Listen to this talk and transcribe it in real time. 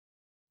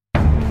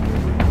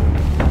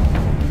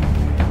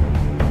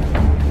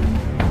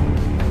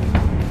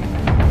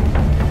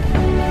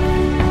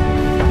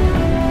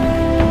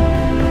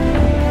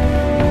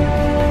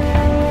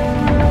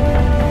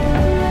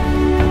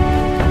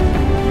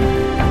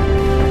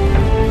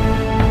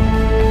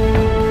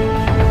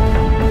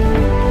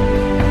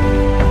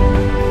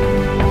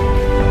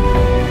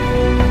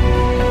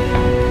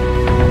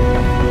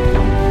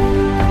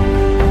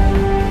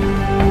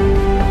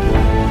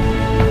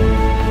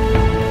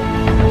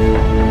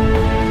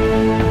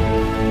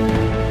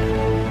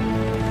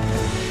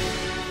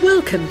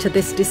Welcome to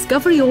this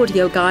Discovery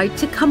audio guide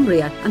to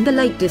Cumbria and the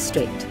Lake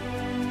District.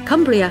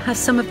 Cumbria has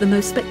some of the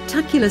most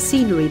spectacular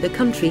scenery the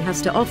country has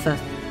to offer,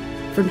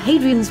 from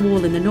Hadrian's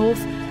Wall in the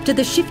north to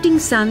the shifting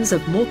sands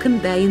of Morecambe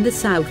Bay in the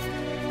south,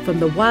 from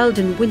the wild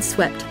and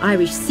windswept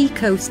Irish sea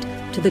coast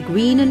to the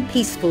green and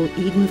peaceful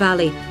Eden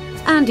Valley,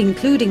 and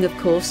including, of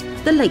course,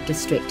 the Lake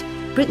District,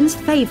 Britain's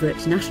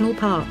favourite national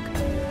park.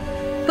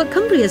 But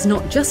Cumbria is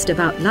not just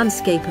about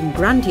landscape and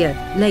grandeur,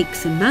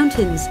 lakes and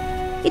mountains.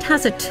 It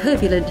has a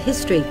turbulent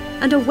history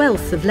and a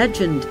wealth of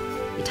legend.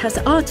 It has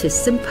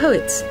artists and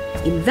poets,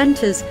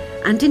 inventors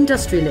and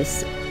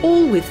industrialists,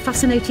 all with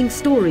fascinating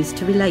stories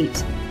to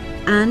relate.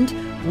 And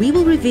we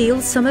will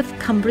reveal some of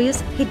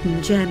Cumbria's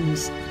hidden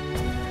gems.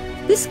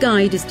 This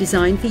guide is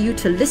designed for you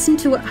to listen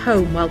to at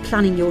home while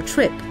planning your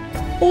trip,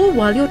 or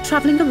while you're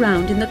travelling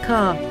around in the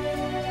car.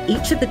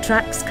 Each of the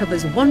tracks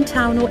covers one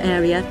town or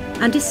area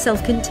and is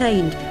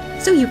self-contained,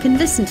 so you can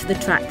listen to the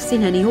tracks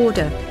in any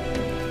order.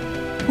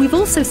 We've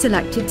also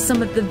selected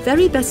some of the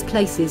very best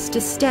places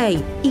to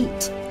stay,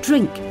 eat,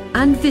 drink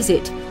and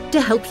visit to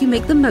help you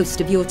make the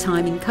most of your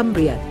time in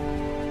Cumbria.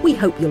 We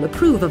hope you'll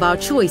approve of our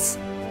choice.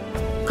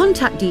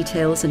 Contact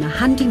details and a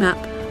handy map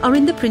are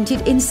in the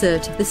printed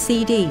insert of the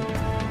CD.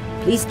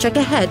 Please check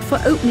ahead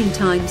for opening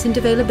times and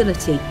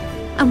availability.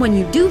 And when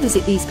you do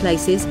visit these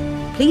places,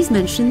 please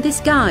mention this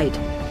guide.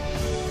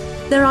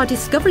 There are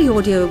Discovery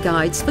audio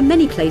guides for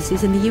many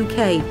places in the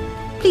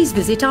UK. Please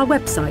visit our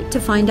website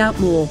to find out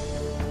more.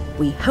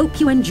 We hope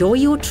you enjoy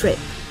your trip.